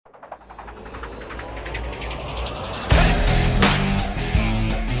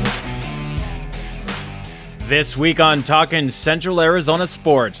This week on Talkin' Central Arizona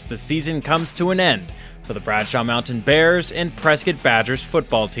Sports, the season comes to an end for the Bradshaw Mountain Bears and Prescott Badgers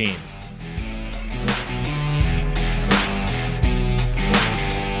football teams.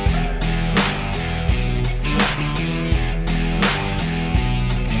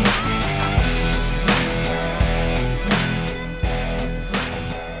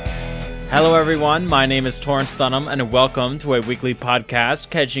 Hello everyone, my name is Torrance Dunham and welcome to a weekly podcast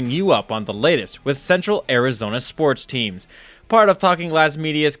catching you up on the latest with Central Arizona sports teams. Part of Talking Laz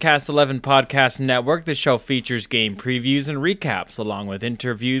Media's Cast 11 podcast network, the show features game previews and recaps along with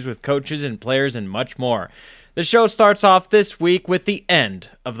interviews with coaches and players and much more. The show starts off this week with the end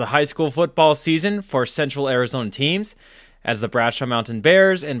of the high school football season for Central Arizona teams, as the Bradshaw Mountain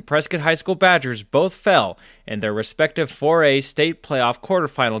Bears and Prescott High School Badgers both fell in their respective 4A state playoff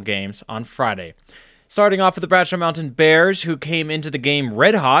quarterfinal games on Friday. Starting off with the Bradshaw Mountain Bears, who came into the game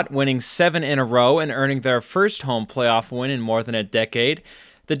red hot, winning 7 in a row and earning their first home playoff win in more than a decade.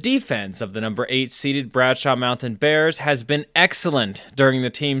 The defense of the number 8 seeded Bradshaw Mountain Bears has been excellent during the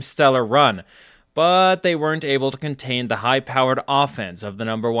team's stellar run, but they weren't able to contain the high-powered offense of the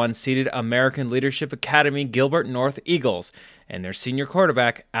number 1 seeded American Leadership Academy Gilbert North Eagles and their senior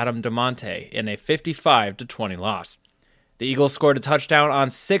quarterback Adam DeMonte in a 55-20 loss. The Eagles scored a touchdown on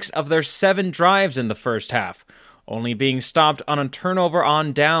 6 of their 7 drives in the first half, only being stopped on a turnover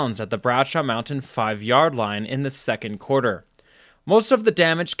on downs at the Bradshaw Mountain 5-yard line in the second quarter. Most of the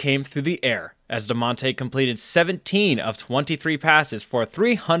damage came through the air, as DeMonte completed 17 of 23 passes for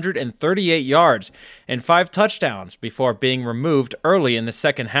 338 yards and 5 touchdowns before being removed early in the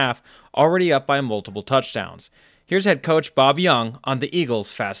second half, already up by multiple touchdowns. Here's head coach Bob Young on the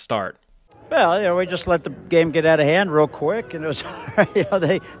Eagles' fast start. Well, we just let the game get out of hand real quick, and it was,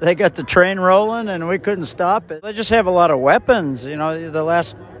 they got the train rolling, and we couldn't stop it. They just have a lot of weapons. The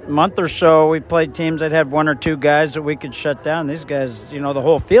last month or so, we played teams that had 1 or 2 guys that we could shut down. These guys, the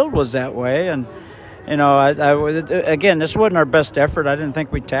whole field was that way, and again, this wasn't our best effort. I didn't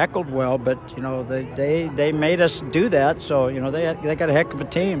think we tackled well, but they made us do that. So they got a heck of a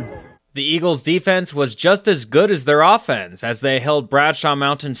team. The Eagles' defense was just as good as their offense, as they held Bradshaw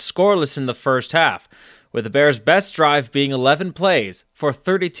Mountain scoreless in the first half, with the Bears' best drive being 11 plays for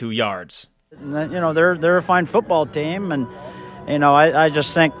 32 yards. They're a fine football team, and I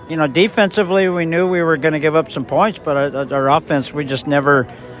just think defensively we knew we were going to give up some points, but our offense we just never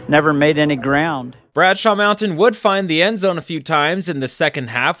made any ground. Bradshaw Mountain would find the end zone a few times in the second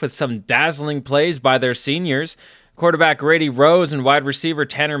half with some dazzling plays by their seniors. Quarterback Grady Rose and wide receiver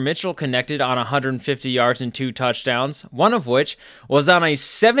Tanner Mitchell connected on 150 yards and 2 touchdowns, one of which was on a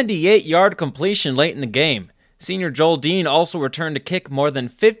 78-yard completion late in the game. Senior Joel Dean also returned to kick more than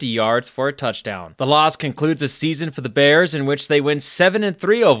 50 yards for a touchdown. The loss concludes a season for the Bears in which they went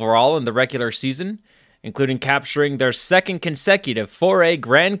 7-3 overall in the regular season, including capturing their second consecutive 4A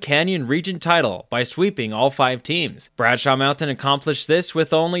Grand Canyon region title by sweeping all 5 teams. Bradshaw Mountain accomplished this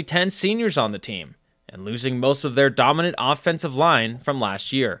with only 10 seniors on the team, and losing most of their dominant offensive line from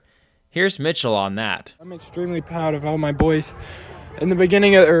last year. Here's Mitchell on that. I'm extremely proud of all my boys. In the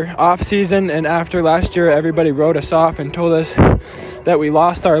beginning of our off-season and after last year, everybody wrote us off and told us that we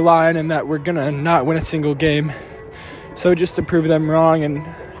lost our line and that we're going to not win a single game. So just to prove them wrong and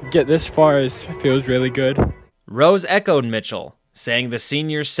get this far feels really good. Rose echoed Mitchell, saying the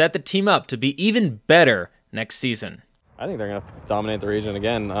seniors set the team up to be even better next season. I think they're going to dominate the region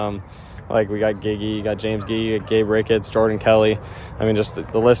again. We got Giggy, you got James Gee, Gabe Ricketts, Jordan Kelly. Just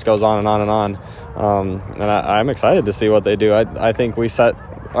the list goes on and on and on. And I'm excited to see what they do. I think we set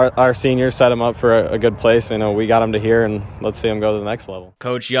our seniors set them up for a good place. We got them to here, and let's see them go to the next level.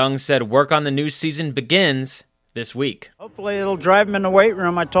 Coach Young said work on the new season begins this week. Hopefully it'll drive them in the weight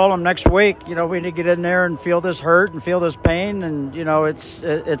room. I told them next week, we need to get in there and feel this hurt and feel this pain. And,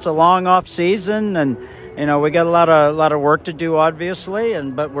 it's a long off season, and we got a lot of work to do, obviously,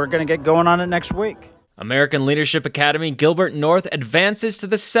 but we're going to get going on it next week. American Leadership Academy Gilbert North advances to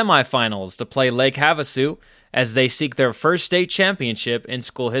the semifinals to play Lake Havasu as they seek their first state championship in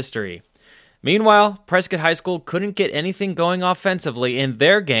school history. Meanwhile, Prescott High School couldn't get anything going offensively in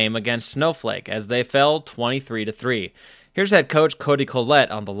their game against Snowflake as they fell 23-3. Here's head coach Cody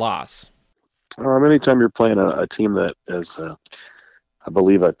Collette on the loss. Anytime you're playing a team that is I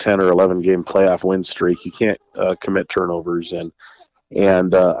believe a 10 or 11 game playoff win streak, you can't commit turnovers.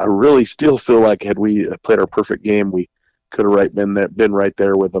 And I really still feel like had we played our perfect game, we could have been right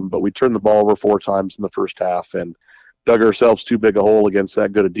there with them. But we turned the ball over 4 times in the first half and dug ourselves too big a hole against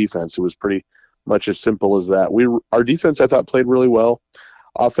that good a defense. It was pretty much as simple as that. Our defense, I thought, played really well.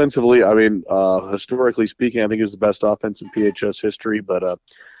 Offensively, historically speaking, I think it was the best offense in PHS history. But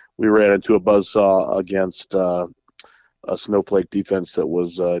we ran into a buzzsaw against a Snowflake defense that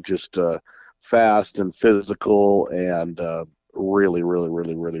was just fast and physical and really, really,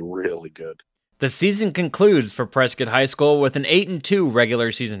 really, really, really good. The season concludes for Prescott High School with an 8-2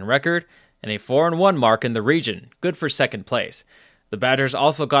 regular season record and a 4-1 mark in the region, good for second place. The Badgers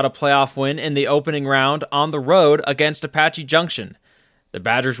also got a playoff win in the opening round on the road against Apache Junction. The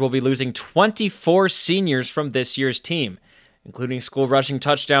Badgers will be losing 24 seniors from this year's team, including school rushing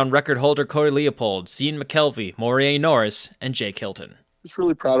touchdown record holder Cody Leopold, Cian McKelvey, Maury Norris, and Jake Hilton. Just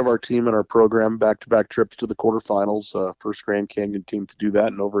really proud of our team and our program. Back-to-back trips to the quarterfinals. First Grand Canyon team to do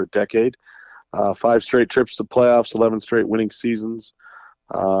that in over a decade. 5 straight trips to playoffs, 11 straight winning seasons.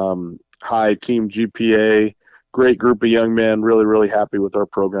 High team GPA. Great group of young men. Really, really happy with our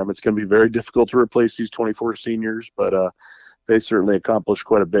program. It's going to be very difficult to replace these 24 seniors, but they certainly accomplished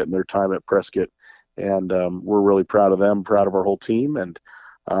quite a bit in their time at Prescott. And we're really proud of them, proud of our whole team, and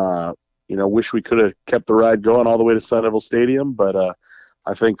wish we could have kept the ride going all the way to Sun Devil Stadium. But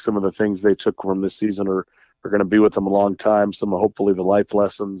I think some of the things they took from this season are going to be with them a long time. Some of hopefully the life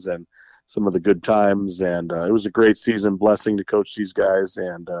lessons and some of the good times. And it was a great season, blessing to coach these guys,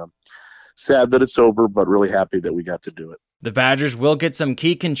 and sad that it's over, but really happy that we got to do it. The Badgers will get some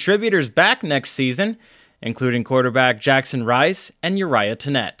key contributors back next season, including quarterback Jackson Rice and Uriah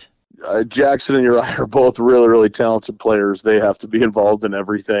Tennette. Jackson and Uriah are both really, really talented players. They have to be involved in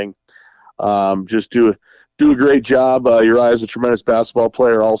everything. Just do a great job. Uriah is a tremendous basketball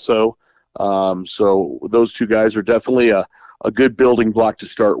player also. So those two guys are definitely a good building block to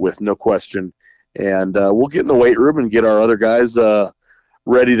start with, no question. And we'll get in the weight room and get our other guys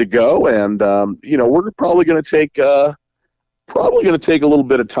ready to go. And, we're probably going to take a little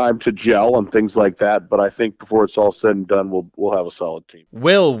bit of time to gel and things like that. But I think before it's all said and done, we'll have a solid team.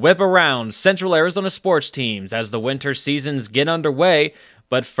 We'll whip around Central Arizona sports teams as the winter seasons get underway.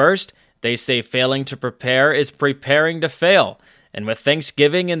 But first, they say failing to prepare is preparing to fail. And with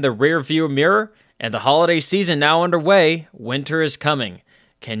Thanksgiving in the rearview mirror and the holiday season now underway, winter is coming.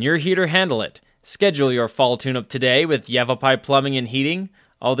 Can your heater handle it? Schedule your fall tune-up today with Yavapai Plumbing and Heating.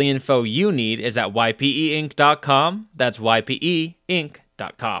 All the info you need is at ypeinc.com. That's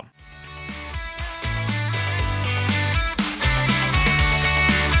ypeinc.com.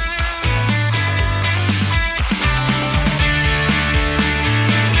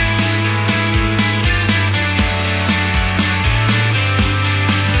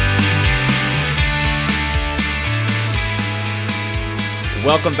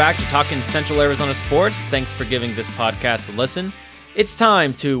 Welcome back to Talking Central Arizona Sports. Thanks for giving this podcast a listen. It's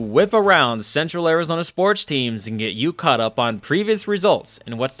time to whip around Central Arizona sports teams and get you caught up on previous results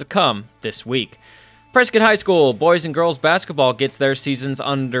and what's to come this week. Prescott High School boys and girls basketball gets their seasons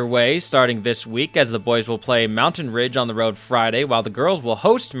underway starting this week, as the boys will play Mountain Ridge on the road Friday, while the girls will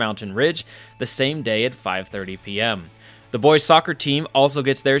host Mountain Ridge the same day at 5:30 p.m. The boys soccer team also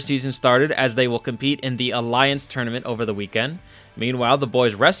gets their season started, as they will compete in the Alliance tournament over the weekend. Meanwhile, the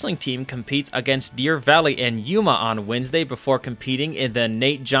boys wrestling team competes against Deer Valley and Yuma on Wednesday before competing in the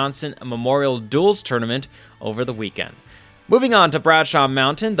Nate Johnson Memorial Duels tournament over the weekend. Moving on to Bradshaw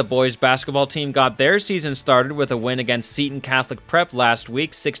Mountain, the boys basketball team got their season started with a win against Seton Catholic Prep last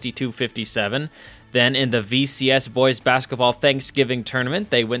week, 62-57. Then in the VCS boys basketball Thanksgiving tournament,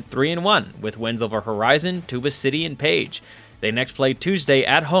 they went 3-1 with wins over Horizon, Tuba City, and Page. They next play Tuesday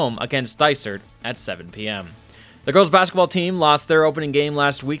at home against Dysart at 7 p.m. The girls basketball team lost their opening game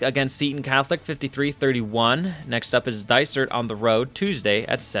last week against Seton Catholic 53-31. Next up is Dysart on the road Tuesday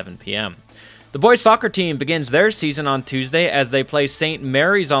at 7 p.m. The boys soccer team begins their season on Tuesday as they play St.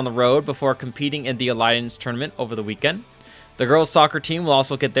 Mary's on the road before competing in the Alliance tournament over the weekend. The girls soccer team will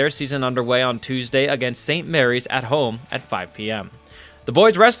also get their season underway on Tuesday against St. Mary's at home at 5 p.m. The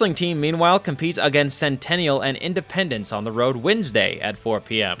boys wrestling team, meanwhile, competes against Centennial and Independence on the road Wednesday at 4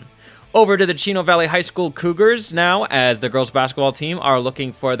 p.m. Over to the Chino Valley High School Cougars now, as the girls basketball team are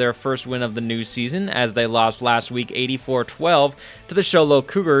looking for their first win of the new season, as they lost last week 84-12 to the Show Low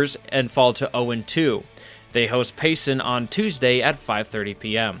Cougars and fall to 0-2. They host Payson on Tuesday at 5:30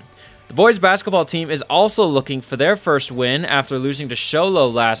 p.m. The boys basketball team is also looking for their first win after losing to Show Low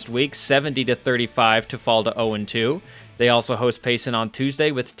last week 70-35 to fall to 0-2. They also host Payson on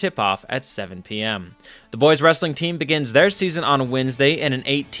Tuesday with tip-off at 7 p.m. The boys wrestling team begins their season on Wednesday in an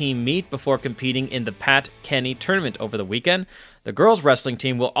 8-team meet before competing in the Pat Kenny tournament over the weekend. The girls wrestling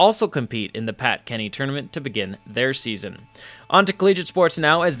team will also compete in the Pat Kenny tournament to begin their season. On to collegiate sports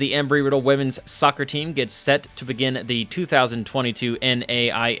now, as the Embry-Riddle women's soccer team gets set to begin the 2022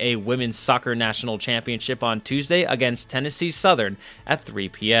 NAIA Women's Soccer National Championship on Tuesday against Tennessee Southern at 3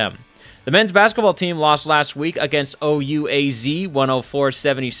 p.m. The men's basketball team lost last week against OUAZ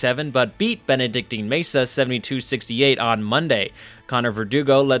 104-77, but beat Benedictine Mesa 72-68 on Monday. Connor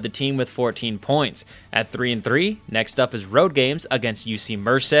Verdugo led the team with 14 points. At 3-3, next up is road games against UC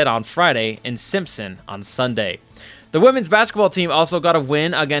Merced on Friday and Simpson on Sunday. The women's basketball team also got a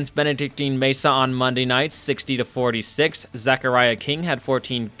win against Benedictine Mesa on Monday night, 60-46. Zachariah King had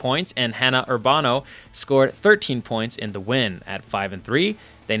 14 points, and Hannah Urbano scored 13 points in the win. At 5-3,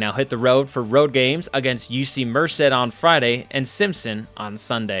 they now hit the road for road games against UC Merced on Friday and Simpson on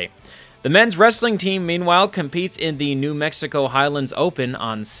Sunday. The men's wrestling team, meanwhile, competes in the New Mexico Highlands Open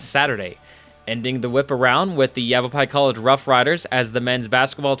on Saturday. Ending the whip around with the Yavapai College Rough Riders, as the men's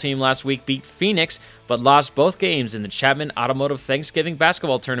basketball team last week beat Phoenix, but lost both games in the Chapman Automotive Thanksgiving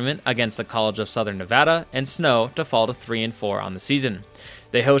basketball tournament against the College of Southern Nevada and Snow to fall to 3-4 on the season.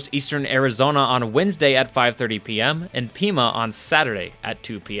 They host Eastern Arizona on Wednesday at 5:30 p.m. and Pima on Saturday at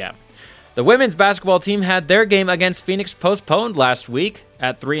 2 p.m. The women's basketball team had their game against Phoenix postponed last week.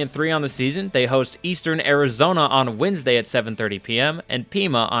 At 3-3 on the season, they host Eastern Arizona on Wednesday at 7:30 p.m. and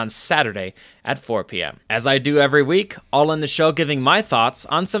Pima on Saturday at 4 p.m. As I do every week, I'll end the show giving my thoughts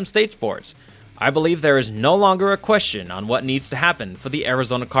on some state sports. I believe there is no longer a question on what needs to happen for the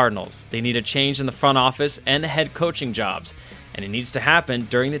Arizona Cardinals. They need a change in the front office and head coaching jobs, and it needs to happen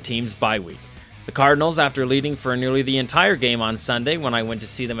during the team's bye week. The Cardinals, after leading for nearly the entire game on Sunday when I went to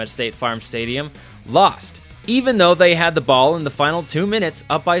see them at State Farm Stadium, lost, even though they had the ball in the final 2 minutes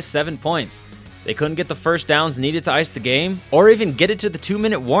up by 7 points. They couldn't get the first downs needed to ice the game, or even get it to the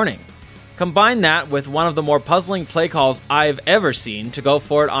 2-minute warning. Combine that with one of the more puzzling play calls I've ever seen to go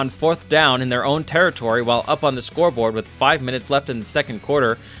for it on 4th down in their own territory while up on the scoreboard with 5 minutes left in the second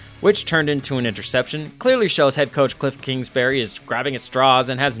quarter, which turned into an interception, clearly shows head coach Cliff Kingsbury is grabbing at straws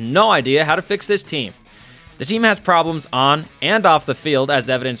and has no idea how to fix this team. The team has problems on and off the field, as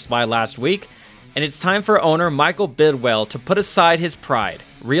evidenced by last week, and it's time for owner Michael Bidwell to put aside his pride,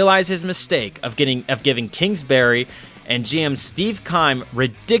 realize his mistake of giving Kingsbury and GM Steve Keim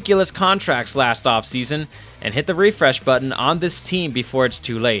ridiculous contracts last offseason, and hit the refresh button on this team before it's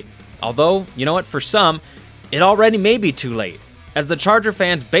too late. Although, you know what, for some, it already may be too late, as the Charger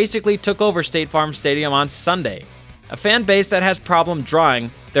fans basically took over State Farm Stadium on Sunday, a fan base that has problem drawing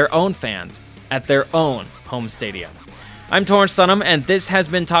their own fans at their own home stadium. I'm Torrance Dunham, and this has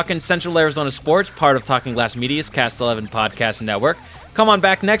been Talking Central Arizona Sports, part of Talking Glass Media's Cast 11 podcast network. Come on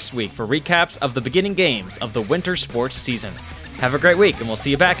back next week for recaps of the beginning games of the winter sports season. Have a great week, and we'll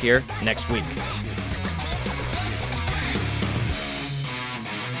see you back here next week.